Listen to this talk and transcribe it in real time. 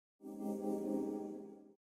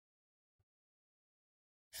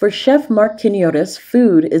For Chef Marc Quiñones,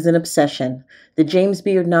 food is an obsession. The James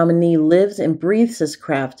Beard nominee lives and breathes his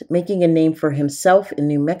craft, making a name for himself in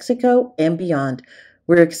New Mexico and beyond.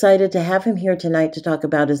 We're excited to have him here tonight to talk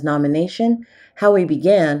about his nomination, how he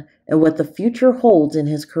began, and what the future holds in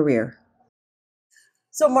his career.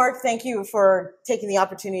 So, Marc, thank you for taking the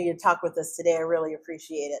opportunity to talk with us today. I really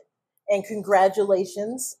appreciate it. And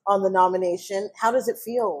congratulations on the nomination. How does it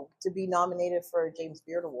feel to be nominated for a James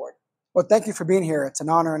Beard Award? Well, thank you for being here. It's an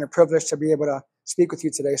honor and a privilege to be able to speak with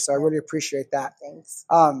you today. So I really appreciate that. Thanks.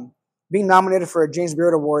 Being nominated for a James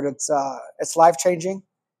Beard Award, it's life-changing.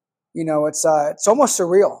 You know, it's almost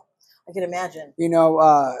surreal. I can imagine. You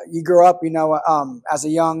know, you grow up, as a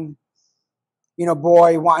young,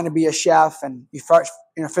 boy wanting to be a chef, and you start,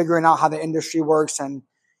 figuring out how the industry works, and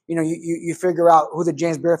you figure out who the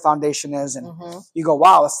James Beard Foundation is, and you go,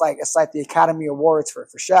 wow, it's like the Academy Awards for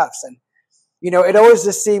chefs, and it always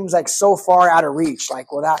just seems like so far out of reach. Like,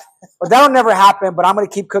 that'll never happen, but I'm going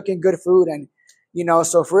to keep cooking good food. And,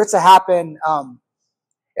 so for it to happen,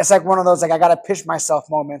 it's like one of those, like, I got to pinch myself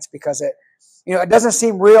moments, because it doesn't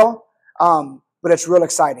seem real, but it's real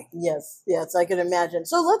exciting. Yes, I can imagine.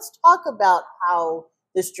 So let's talk about how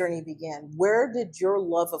this journey began. Where did your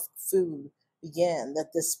love of food begin, that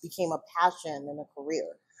this became a passion and a career?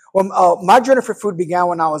 Well, my journey for food began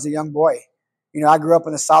when I was a young boy. I grew up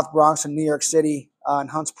in the South Bronx in New York City, in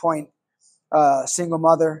Hunts Point, single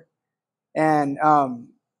mother. And,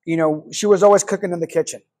 she was always cooking in the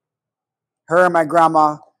kitchen. Her and my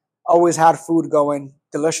grandma always had food going,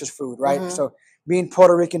 delicious food, right? So being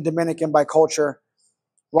Puerto Rican, Dominican by culture,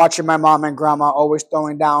 watching my mom and grandma always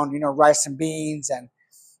throwing down, rice and beans, and,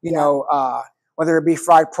 whether it be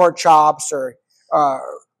fried pork chops or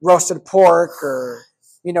roasted pork or,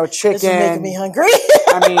 chicken. This is making me hungry.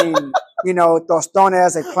 I mean,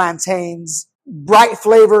 tostones, like plantains, bright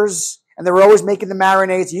flavors, and they were always making the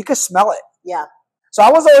marinades. You could smell it. Yeah. So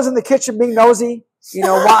I was always in the kitchen being nosy,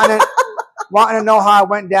 wanting to know how it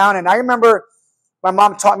went down. And I remember my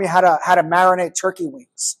mom taught me how to marinate turkey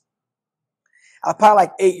wings. I was probably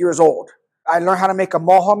like 8 years old. I learned how to make a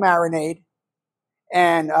mojo marinade,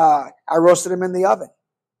 and I roasted them in the oven.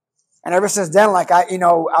 And ever since then, like in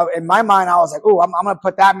my mind, I was like, oh, I'm going to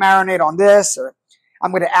put that marinade on this, or I'm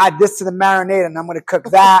going to add this to the marinade, and I'm going to cook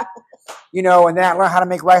that, and then I learned how to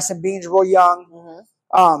make rice and beans real young.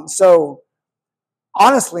 So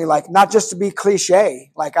honestly, like, not just to be cliche,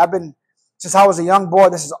 like, since I was a young boy,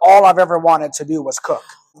 this is all I've ever wanted to do was cook.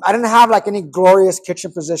 I didn't have like any glorious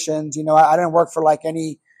kitchen positions. I didn't work for like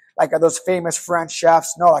any, like those famous French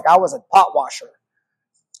chefs. No, like, I was a pot washer.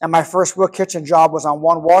 And my first real kitchen job was on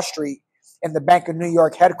 1 Wall Street in the Bank of New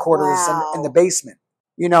York headquarters. Wow. in the basement.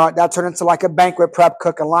 That turned into like a banquet prep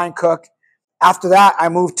cook, a line cook. After that, I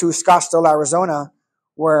moved to Scottsdale, Arizona,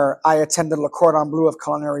 where I attended Le Cordon Bleu of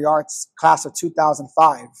Culinary Arts, class of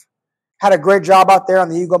 2005. Had a great job out there on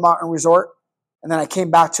the Eagle Mountain Resort. And then I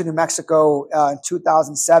came back to New Mexico in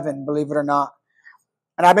 2007, believe it or not.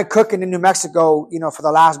 And I've been cooking in New Mexico, for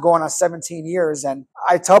the last going on 17 years. And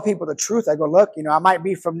I tell people the truth. I go, look, I might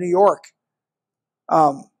be from New York,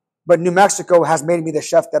 but New Mexico has made me the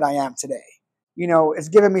chef that I am today. It's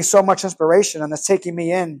given me so much inspiration, and it's taking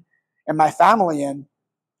me in and my family in.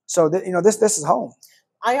 So this is home.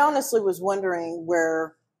 I honestly was wondering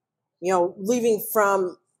where, leaving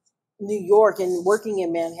from New York and working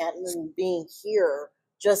in Manhattan and being here,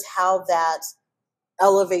 just how that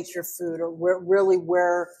elevates your food, or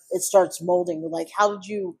where it starts molding. Like, how did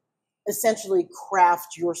you essentially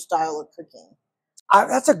craft your style of cooking?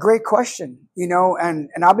 That's a great question, and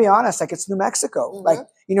I'll be honest, like, it's New Mexico. Like,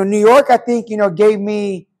 New York, I think, gave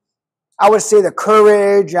me, I would say, the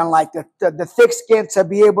courage and like the thick skin to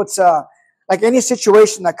be able to, like, any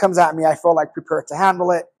situation that comes at me, I feel like prepared to handle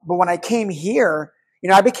it. But when I came here,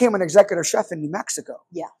 I became an executive chef in New Mexico.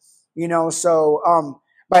 Yeah. So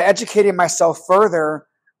by educating myself further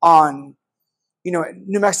on,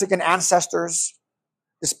 New Mexican ancestors,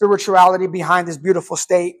 the spirituality behind this beautiful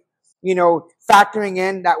state, factoring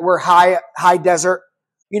in that we're high desert,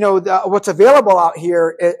 what's available out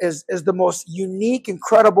here is the most unique,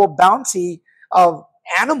 incredible bounty of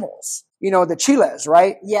animals. The chiles,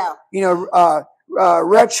 right? Yeah.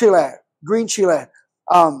 Red chile, green chile,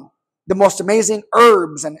 the most amazing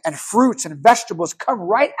herbs and fruits and vegetables come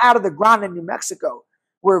right out of the ground in New Mexico.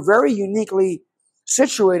 We're very uniquely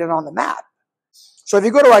situated on the map. So if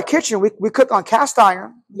you go to our kitchen, we cook on cast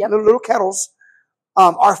iron, little kettles.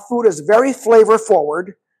 Our food is very flavor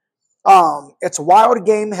forward. It's wild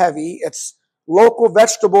game heavy. It's local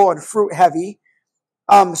vegetable and fruit heavy.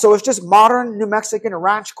 So it's just modern New Mexican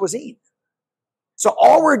ranch cuisine. So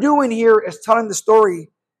all we're doing here is telling the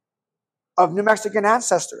story of New Mexican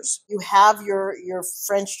ancestors. You have your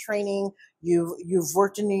French training. You've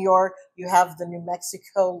worked in New York. You have the New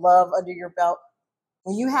Mexico love under your belt.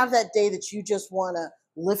 When you have that day that you just want to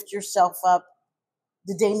lift yourself up,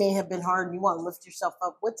 the day may have been hard and you want to lift yourself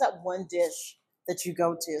up. What's that one dish that you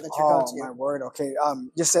go to, that you go to? Oh, my word. Okay.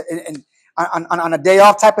 Just on a day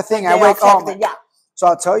off type of thing, I wake up. Yeah. So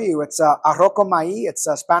I'll tell you, it's arroz con maíz. It's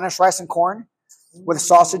Spanish rice and corn with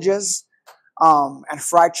sausages and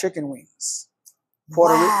fried chicken wings.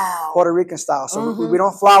 Puerto Rican style. So we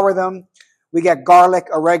don't flour them. We get garlic,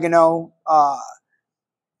 oregano,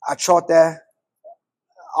 achote,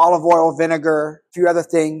 olive oil, vinegar, a few other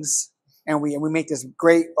things. And we make this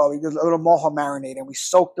great, we do a little mojo marinade, and we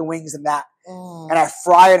soak the wings in that. And I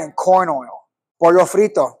fry it in corn oil. Pollo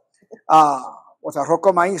frito. With arroz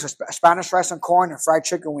con maíz, so Spanish rice and corn and fried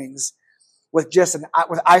chicken wings with just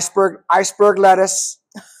with iceberg lettuce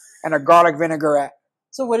and a garlic vinaigrette.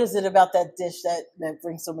 So what is it about that dish that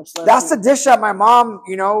brings so much love? That's the dish that my mom,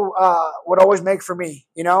 would always make for me,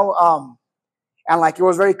 and like it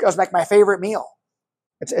was like my favorite meal.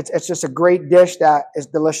 It's just a great dish that is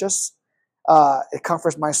delicious. It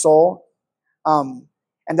comforts my soul. And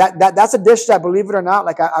that's a dish that, believe it or not,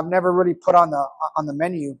 like I've never really put on the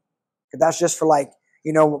menu. That's just for like,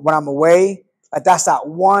 when I'm away, like that's that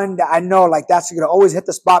one that I know, like that's going to always hit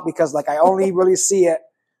the spot because like I only really see it,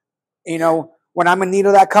 when I'm in need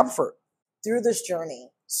of that comfort. Through this journey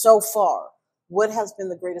so far, what has been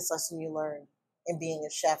the greatest lesson you learned in being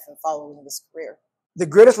a chef and following this career? The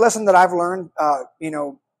greatest lesson that I've learned,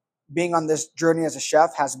 being on this journey as a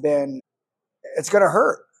chef has been, it's going to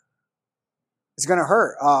hurt. It's going to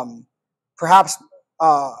hurt. Perhaps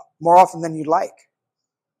more often than you'd like,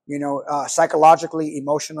 psychologically,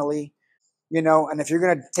 emotionally, and if you're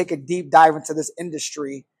going to take a deep dive into this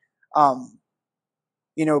industry,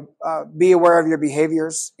 be aware of your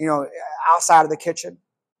behaviors, outside of the kitchen,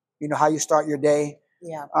 how you start your day.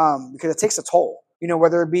 Yeah. Because it takes a toll,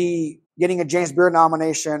 whether it be getting a James Beard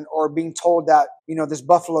nomination or being told that, this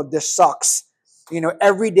buffalo dish sucks.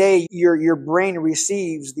 Every day your brain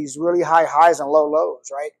receives these really high highs and low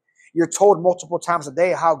lows, right? You're told multiple times a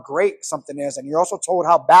day how great something is, and you're also told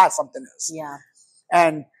how bad something is. Yeah.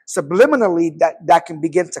 And subliminally, that can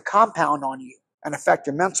begin to compound on you and affect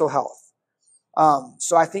your mental health.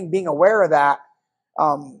 So I think being aware of that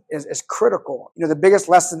is critical. The biggest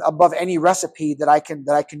lesson above any recipe that I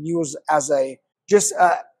can use as a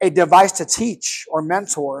device to teach or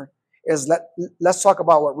mentor is let's talk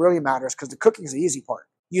about what really matters, because the cooking is the easy part.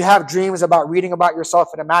 You have dreams about reading about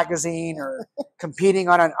yourself in a magazine or competing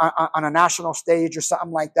on a national stage or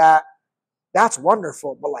something like that. That's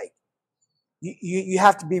wonderful, but like you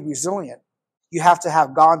have to be resilient. You have to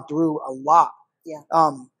have gone through a lot. Yeah.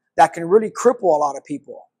 That can really cripple a lot of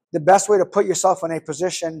people. The best way to put yourself in a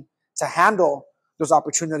position to handle those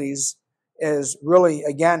opportunities is really,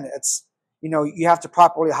 again, it's, you have to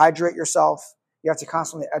properly hydrate yourself. You have to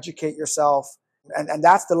constantly educate yourself. And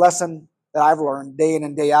that's the lesson that I've learned day in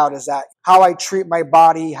and day out, is that how I treat my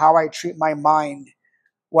body, how I treat my mind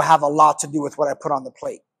will have a lot to do with what I put on the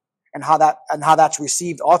plate and how that's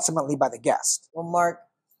received ultimately by the guest. Well, Marc,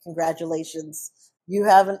 congratulations. You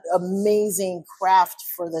have an amazing craft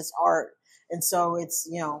for this art. And so it's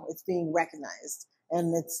being recognized.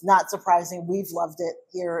 And it's not surprising. We've loved it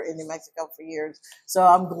here in New Mexico for years. So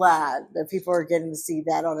I'm glad that people are getting to see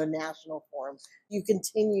that on a national forum. You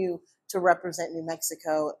continue to represent New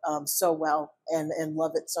Mexico so well and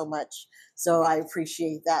love it so much. So I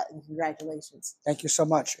appreciate that, and congratulations. Thank you so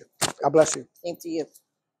much. God bless you. Same to you.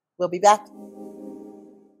 We'll be back.